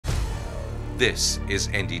This is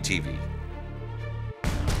NDTV,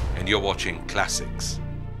 and you're watching Classics.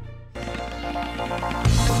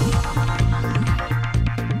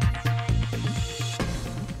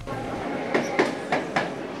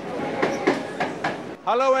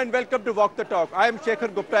 Hello and welcome to Walk the Talk. I am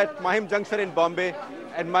Shekhar Gupta at Mahim Junction in Bombay,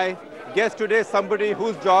 and my guest today is somebody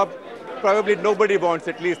whose job probably nobody wants,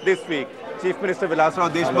 at least this week. Chief Minister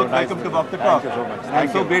Vilasrao Deshmukh, welcome to Walk the Talk. Thank you so much. I'm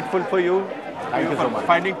so grateful for you. Thank you so much.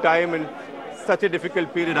 Finding time in such a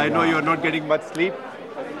difficult period. I know you're not getting much sleep.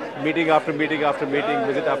 Meeting after meeting after meeting,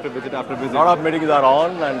 visit after visit after visit. A lot of meetings are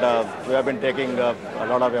on, and we have been taking a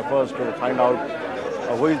lot of efforts to find out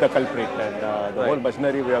who is the culprit, and the whole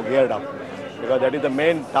machinery we have geared up, because that is the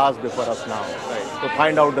main task before us now, to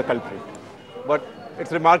find out the culprit. But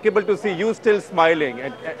it's remarkable to see you still smiling,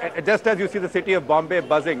 and just as you see the city of Bombay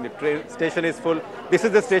buzzing, the train station is full. This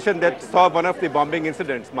is the station that saw one of the bombing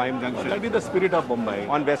incidents, Mahim Junction. That is the spirit of Mumbai.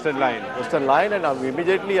 On Western Line. Western Line, and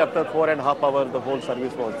immediately after 4.5 hours, the whole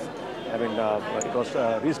service was, it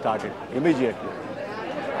was restarted immediately.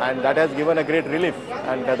 And that has given a great relief.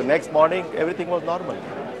 And the next morning, everything was normal.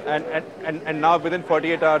 And now within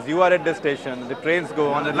 48 hours, you are at the station, the trains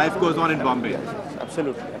go on, and life goes on in Bombay. Yes,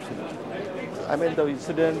 absolutely, absolutely. I mean, the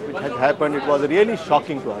incident which has happened, it was really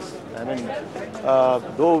shocking to us. I mean,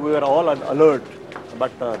 though we were all on alert,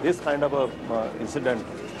 but this kind of a incident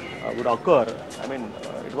would occur. I mean,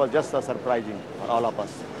 it was just surprising for all of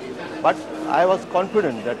us. But I was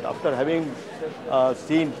confident that after having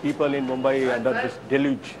seen people in Mumbai under this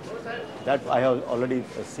deluge, that I have already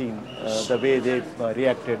seen the way they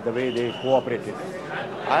reacted, the way they cooperated.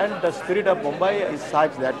 And the spirit of Mumbai is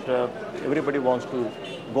such that everybody wants to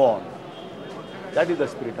go on. That is the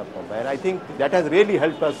spirit of Mumbai, and I think that has really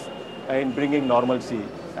helped us in bringing normalcy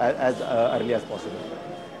as early as possible.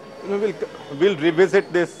 We'll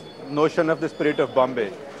revisit this notion of the spirit of Bombay,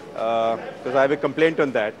 because I have a complaint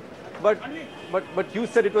on that. But you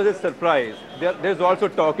said it was a surprise. There's also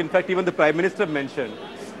talk, in fact even the Prime Minister mentioned,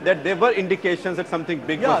 that there were indications that something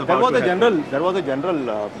big was about to happen. There was a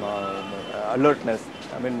general alertness.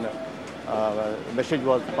 I mean, message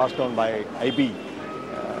was passed on by IB,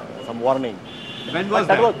 some warning. When was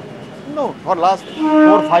that? No, for last 4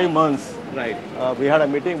 or 5 months. Right. We had a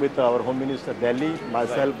meeting with our Home Minister Delhi,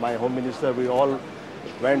 myself, my Home Minister, we all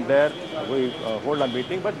went there, we hold a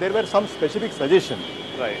meeting, but there were some specific suggestions.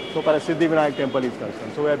 Right. So far as Siddhivinayak temple is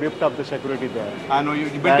concerned. So we have beefed up the security there. I know, you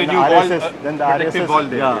built a new wall, then the protective RSS, wall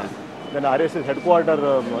there. Yeah. Yes. Then the RSS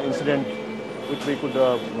headquarter incident, which we could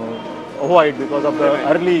avoid because of the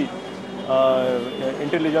early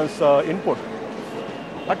intelligence input.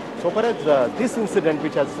 But so far as this incident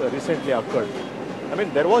which has recently occurred, I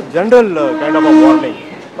mean, there was general kind of a warning,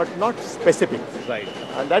 but not specific. Right.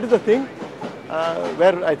 And that is the thing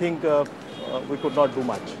where I think we could not do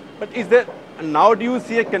much. But is there, now do you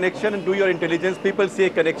see a connection, and do your intelligence people see a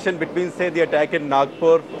connection between, say, the attack in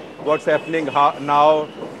Nagpur, what's happening now,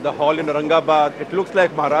 the hall in Aurangabad? It looks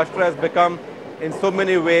like Maharashtra has become, in so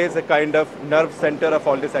many ways, a kind of nerve center of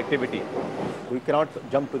all this activity. We cannot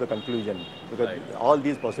jump to the conclusion, because all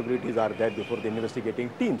these possibilities are there before the investigating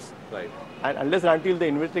teams. Right. And unless and until the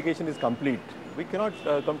investigation is complete, we cannot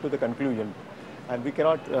come to the conclusion. And we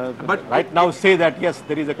cannot right now say that, yes,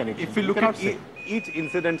 there is a connection. If we look at each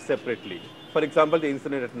incident separately, for example, the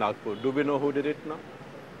incident at Nagpur, do we know who did it now?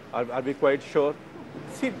 Are we quite sure?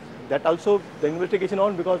 See, that also the investigation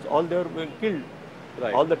on, because all they were killed.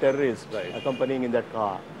 Right. All the terrorists accompanying in that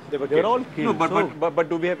car. They were all killed. No, but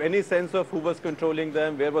do we have any sense of who was controlling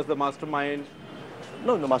them? Where was the mastermind?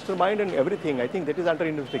 No, the mastermind and everything, I think that is under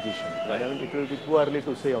investigation. Right. I mean, it will be too early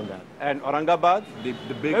to say on that. And Aurangabad,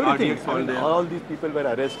 the big RDX hall there? All these people were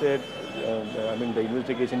arrested. I mean, the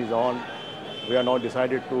investigation is on. We are now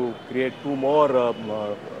decided to create 2 more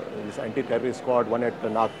this anti-terrorist squad, one at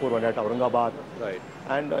Nagpur, one at Aurangabad. Right.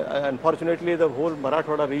 And unfortunately, the whole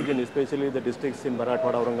Marathwada region, especially the districts in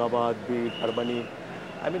Marathwada, Aurangabad, be it Parbhani,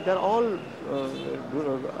 I mean, they're all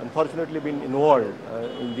unfortunately been involved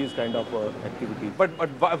in these kind of activities. But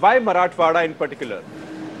why Marathwada in particular?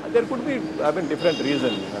 There could be, I mean, different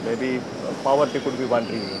reasons. Maybe poverty could be one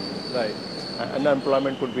reason. Right.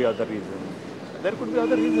 Unemployment could be other reason. There could be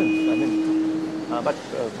other reasons. I mean, but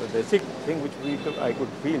the basic thing which I could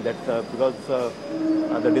feel that because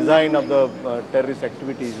the design of the terrorist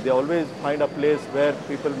activities, they always find a place where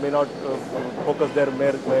people may not focus their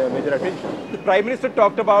major attention. The Prime Minister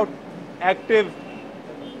talked about active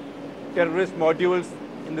terrorist modules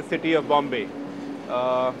in the city of Bombay.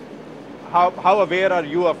 How aware are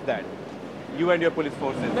you of that? You and your police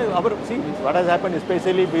forces? See, what has happened,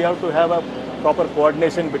 especially we have to have a proper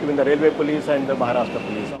coordination between the railway police and the Maharashtra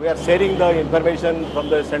police. We are sharing the information from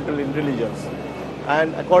the central intelligence,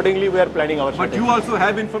 and accordingly we are planning our But strategy. you also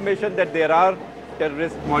have information that there are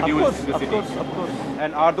terrorist modules in the city. Of course.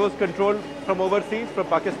 And are those controlled from overseas, from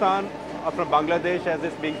Pakistan or from Bangladesh, as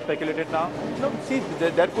is being speculated now? No, see,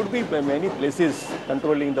 there could be many places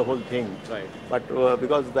controlling the whole thing. Right. But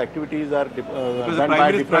because the activities are Because done the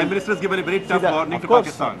by Prime Minister has given a very tough warning to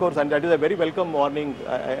Pakistan. Of course, and that is a very welcome warning.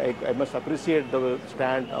 I must appreciate the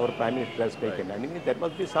stand our Prime Minister has taken. Right. I mean, there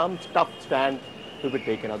must be some tough stand to be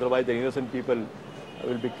taken. Otherwise, the innocent people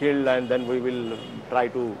will be killed, and then we will try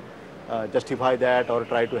to justify that or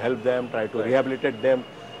try to help them, try to rehabilitate them.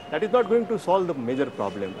 That is not going to solve the major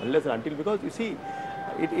problem unless and until, because you see,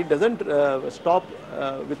 it doesn't stop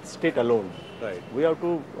with state alone. Right. We have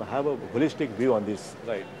to have a holistic view on this.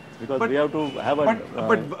 Right. Because we have to have a...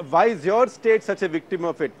 But why is your state such a victim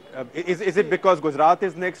of it? Is it because Gujarat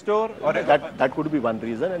is next door? Or that could be one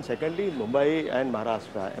reason. And secondly, Mumbai and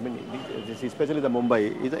Maharashtra, I mean, especially the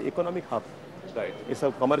Mumbai, is an economic hub. Right. It's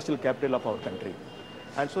a commercial capital of our country.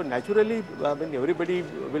 And so naturally, I mean, everybody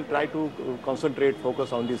will try to concentrate,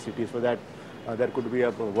 focus on these cities so that there could be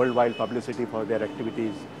a worldwide publicity for their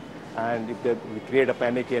activities. And if they create a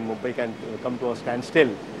panic and Mumbai can come to a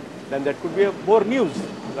standstill, then that could be more news.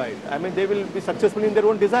 Right. I mean, they will be successful in their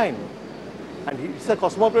own design. And it's a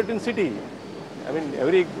cosmopolitan city. I mean,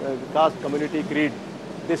 every caste, community, creed,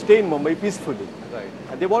 they stay in Mumbai peacefully. Right.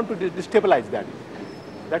 And they want to destabilize that.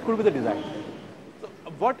 That could be the design. So,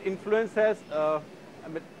 what influence has, I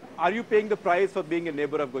mean, are you paying the price for being a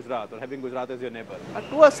neighbor of Gujarat or having Gujarat as your neighbor?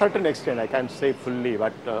 To a certain extent, I can't say fully,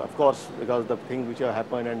 but of course, because the things which have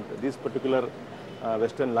happened and this particular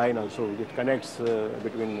western line also, it connects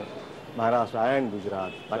between Maharashtra and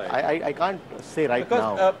Gujarat. But Right. I can't say right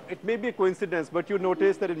Because now. it may be a coincidence, but you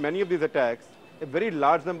notice that in many of these attacks, a very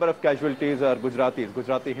large number of casualties are Gujaratis,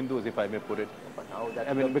 Gujarati Hindus, if I may put it. But now that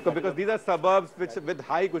I mean, because these are suburbs with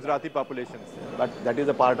high Gujarati populations. But that is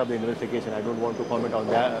a part of the investigation. I don't want to comment on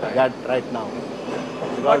that right now.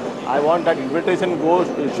 Because I want that investigation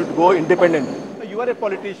should go independently. You are a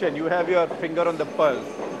politician. You have your finger on the pulse.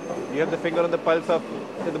 You have the finger on the pulse of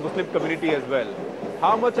the Muslim community as well.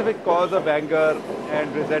 How much of a cause of anger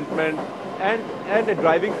and resentment and a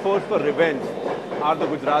driving force for revenge are the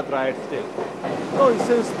Gujarat riots still? No,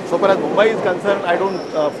 since so far as Mumbai is concerned, I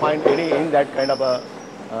don't find any in that kind of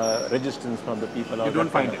a resistance from the people. You don't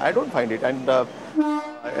find it? I don't find it. And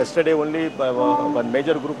yesterday only one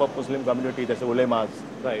major group of Muslim community, that's the ulemas,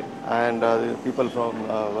 Right. and people from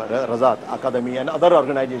Razat Academy and other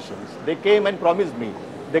organizations, they came and promised me,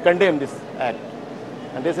 they condemn this act.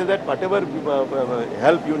 And they say that whatever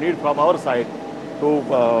help you need from our side to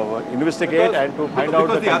investigate and to find out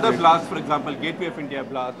because the other culprit. blasts, for example, Gateway of India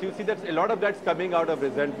blast, you see that a lot of that's coming out of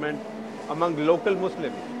resentment among local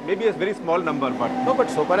Muslims. Maybe a very small number, but No, but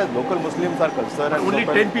so far as local Muslims are concerned, and only so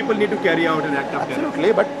far 10 people need to carry out an act of terror.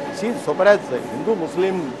 absolutely, but see, so far as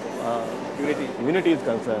Hindu-Muslim unity is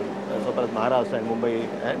concerned, so far as Maharashtra and Mumbai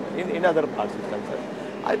and in other parts is concerned,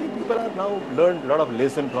 I think people have now learned a lot of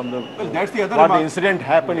lesson from the that's the other what the remark- incident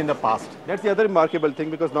happened in the past. That's the other remarkable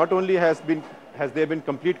thing, because not only has there been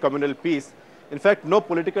complete communal peace, in fact, no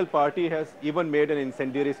political party has even made an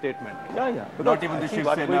incendiary statement. Yeah. Not even I the think Shiv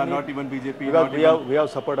what we Sena, need- not even BJP, Because not even we have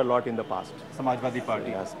suffered a lot in the past. Samajwadi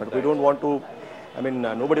Party. Yes, but we don't want to. I mean,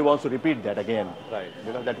 nobody wants to repeat that again. Right.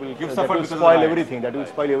 Because that will, You've that suffered will because of spoil the riots. everything. That will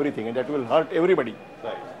spoil everything, and that will hurt everybody.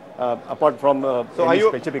 Right. Apart from So any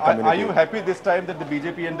specific community. are you happy this time that the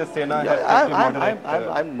BJP and the Sena Yeah, have to moderate?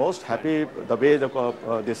 I'm most happy the way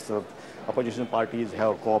this opposition parties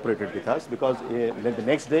have cooperated with us, because the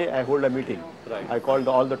next day I hold a meeting. Right. I called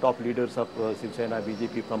all the top leaders of Shiv Sena,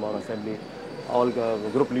 BJP from our assembly, all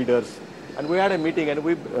group leaders, and we had a meeting, and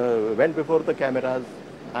we went before the cameras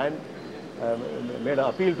and made an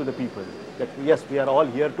appeal to the people that yes, we are all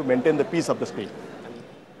here to maintain the peace of the state.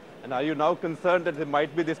 And are you now concerned that there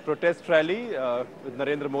might be this protest rally with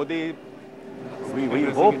Narendra Modi? We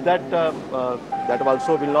hope that that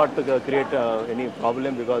also will not create any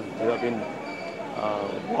problem, because we have been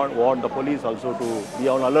warned the police also to be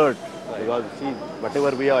on alert, because see,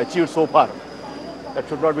 whatever we have achieved so far, that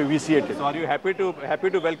should not be vitiated. So are you happy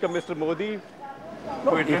to welcome Mr. Modi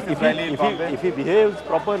No, to address this if rally in Bombay? he behaves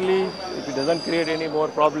properly, if he doesn't create any more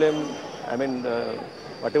problem, I mean,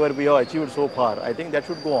 whatever we have achieved so far, I think that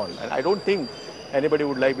should go on. And I don't think anybody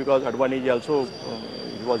would like, because Advani ji also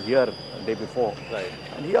he was here the day before. Right.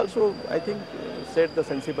 And he also, I think, said the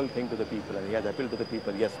sensible thing to the people, and he has appealed to the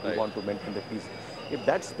people, yes, we want to maintain the peace. If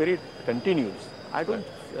that spirit continues, I don't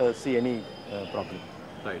see any problem.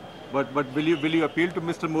 Right. But will you appeal to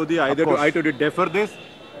Mr. Modi either to defer this,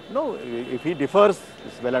 No, if he differs,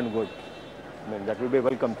 it's well and good. I mean, that will be a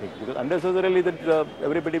welcome thing, because unnecessarily that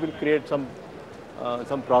everybody will create some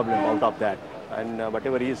problem out of that, and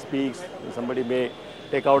whatever he speaks, somebody may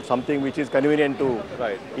take out something which is convenient to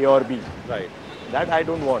A or B. Right. That I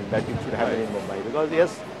don't want that it should happen in Mumbai, because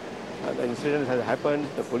yes, the incident has happened.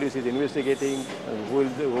 The police is investigating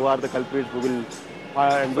who are the culprits, who will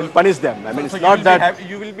and will punish them. I mean, So it's not that.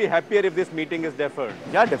 you will be happier if this meeting is deferred.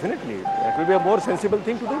 Yeah, definitely. That will be a more sensible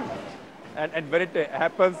thing to do. And when it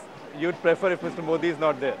happens, you'd prefer if Mr. Modi is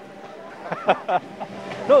not there.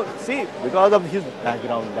 No, see, because of his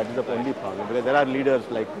background, that is the only problem. Because there are leaders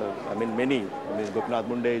like, many. I mean, Gopinath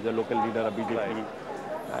Munde is a local leader of BJP. Right.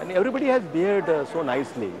 And everybody has behaved so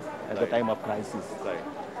nicely at the time of crisis. Right.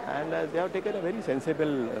 And they have taken a very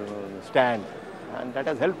sensible stand. And that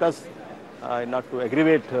has helped us not to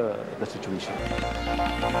aggravate the situation.